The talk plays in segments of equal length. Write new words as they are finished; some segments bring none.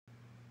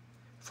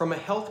From a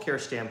healthcare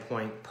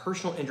standpoint,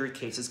 personal injury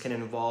cases can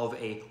involve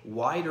a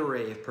wide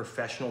array of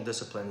professional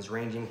disciplines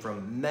ranging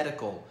from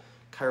medical,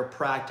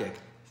 chiropractic,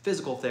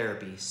 physical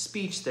therapy,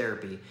 speech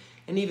therapy,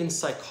 and even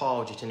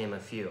psychology, to name a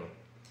few.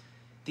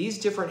 These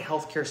different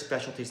healthcare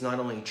specialties not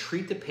only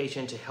treat the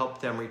patient to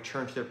help them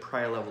return to their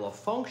prior level of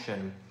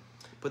function,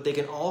 but they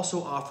can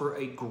also offer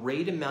a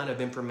great amount of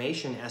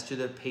information as to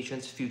the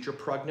patient's future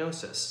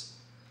prognosis.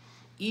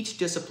 Each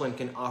discipline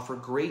can offer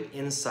great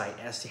insight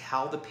as to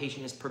how the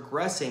patient is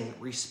progressing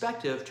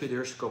respective to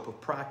their scope of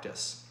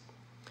practice.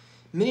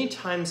 Many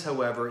times,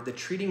 however, the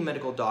treating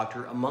medical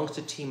doctor amongst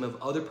a team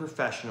of other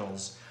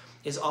professionals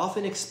is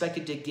often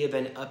expected to give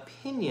an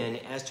opinion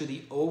as to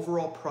the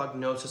overall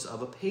prognosis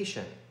of a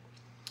patient.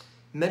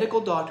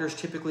 Medical doctors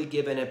typically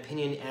give an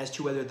opinion as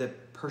to whether the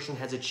person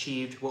has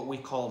achieved what we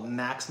call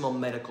maximal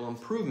medical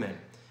improvement,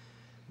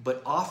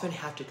 but often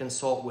have to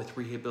consult with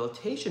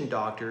rehabilitation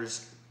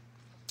doctors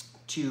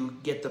to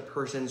get the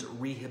person's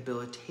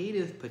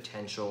rehabilitative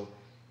potential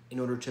in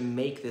order to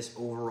make this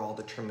overall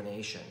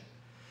determination.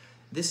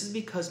 This is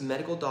because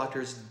medical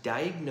doctors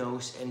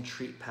diagnose and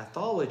treat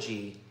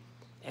pathology,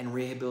 and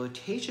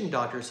rehabilitation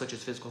doctors, such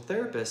as physical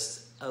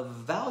therapists,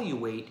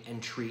 evaluate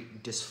and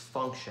treat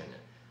dysfunction.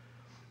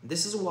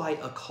 This is why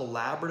a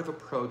collaborative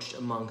approach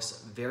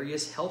amongst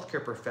various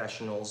healthcare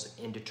professionals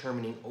in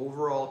determining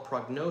overall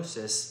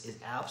prognosis is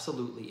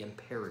absolutely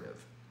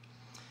imperative.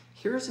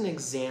 Here's an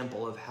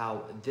example of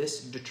how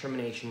this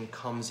determination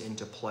comes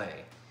into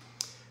play.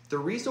 The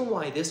reason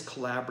why this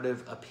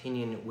collaborative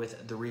opinion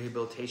with the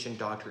rehabilitation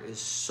doctor is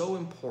so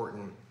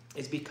important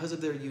is because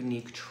of their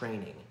unique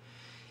training.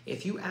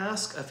 If you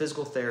ask a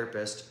physical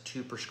therapist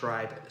to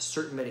prescribe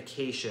certain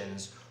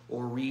medications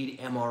or read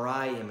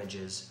MRI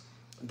images,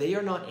 they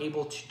are not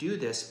able to do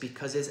this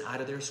because it's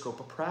out of their scope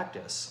of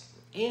practice.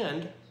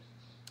 And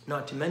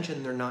not to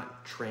mention, they're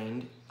not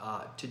trained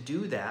to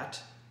do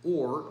that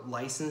or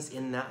licensed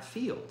in that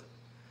field.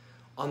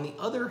 On the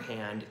other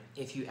hand,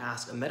 if you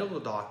ask a medical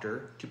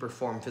doctor to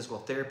perform physical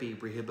therapy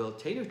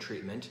rehabilitative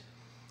treatment,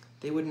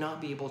 they would not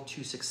be able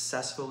to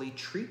successfully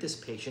treat this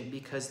patient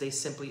because they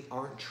simply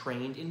aren't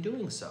trained in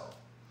doing so.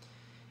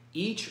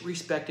 Each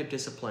respective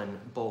discipline,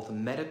 both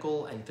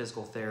medical and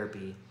physical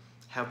therapy,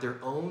 have their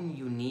own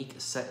unique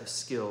set of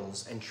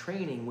skills and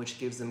training which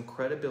gives them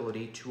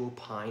credibility to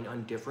opine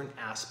on different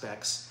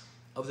aspects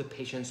of the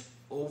patient's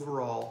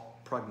overall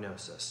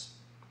prognosis.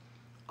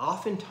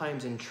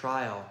 Oftentimes in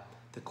trial,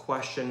 the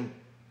question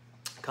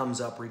comes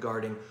up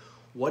regarding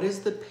what is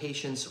the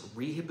patient's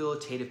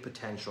rehabilitative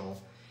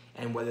potential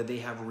and whether they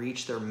have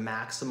reached their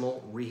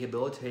maximal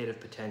rehabilitative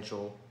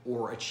potential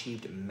or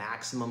achieved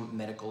maximum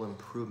medical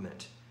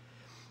improvement.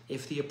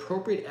 If the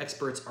appropriate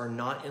experts are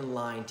not in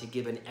line to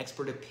give an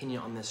expert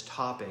opinion on this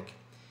topic,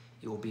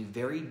 it will be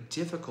very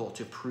difficult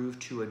to prove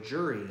to a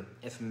jury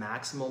if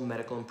maximal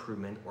medical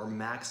improvement or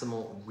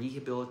maximal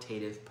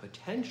rehabilitative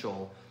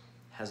potential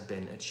has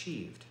been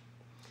achieved.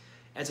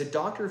 As a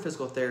doctor of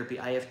physical therapy,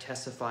 I have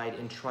testified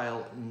in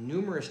trial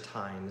numerous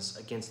times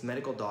against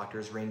medical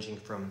doctors ranging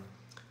from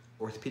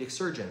orthopedic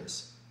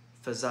surgeons,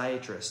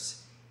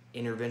 physiatrists,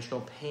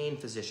 interventional pain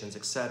physicians,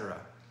 etc.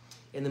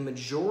 In the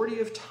majority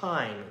of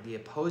time, the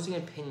opposing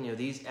opinion of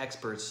these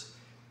experts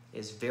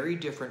is very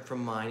different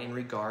from mine in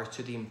regards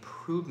to the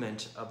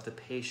improvement of the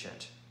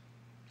patient.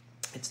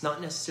 It's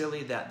not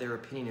necessarily that their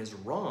opinion is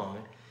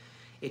wrong.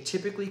 It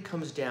typically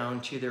comes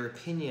down to their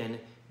opinion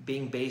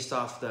being based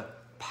off the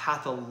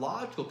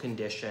pathological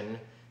condition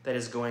that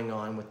is going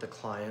on with the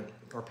client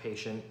or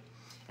patient,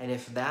 and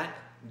if that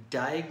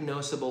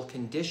diagnosable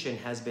condition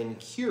has been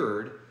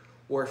cured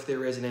or if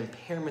there is an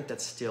impairment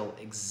that still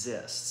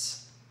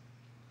exists.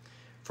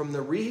 From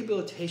the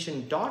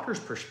rehabilitation doctor's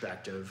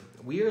perspective,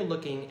 we are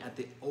looking at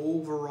the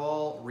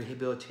overall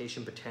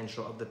rehabilitation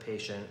potential of the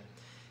patient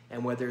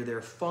and whether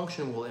their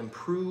function will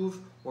improve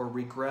or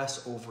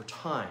regress over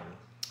time,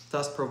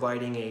 thus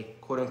providing a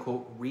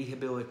quote-unquote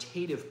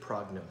rehabilitative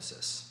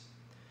prognosis.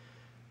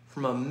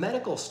 From a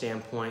medical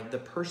standpoint, the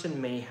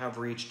person may have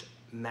reached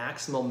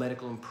maximal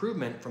medical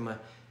improvement from a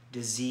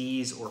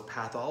disease or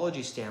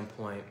pathology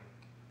standpoint,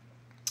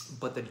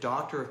 but the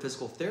doctor or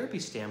physical therapy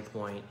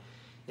standpoint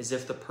is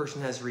if the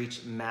person has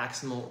reached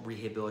maximal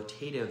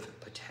rehabilitative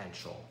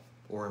potential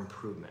or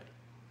improvement.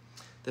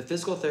 The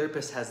physical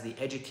therapist has the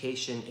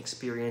education,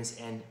 experience,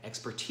 and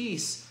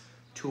expertise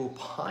to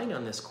opine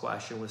on this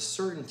question with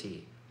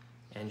certainty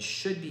and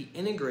should be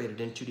integrated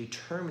into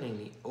determining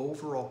the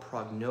overall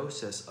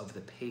prognosis of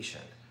the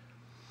patient.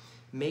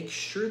 Make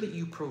sure that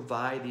you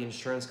provide the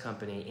insurance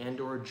company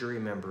and/or jury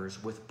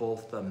members with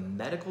both the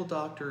medical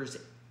doctors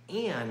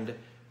and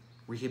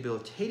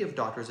rehabilitative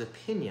doctors'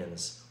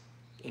 opinions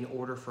in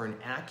order for an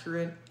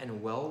accurate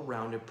and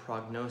well-rounded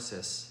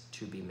prognosis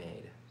to be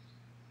made.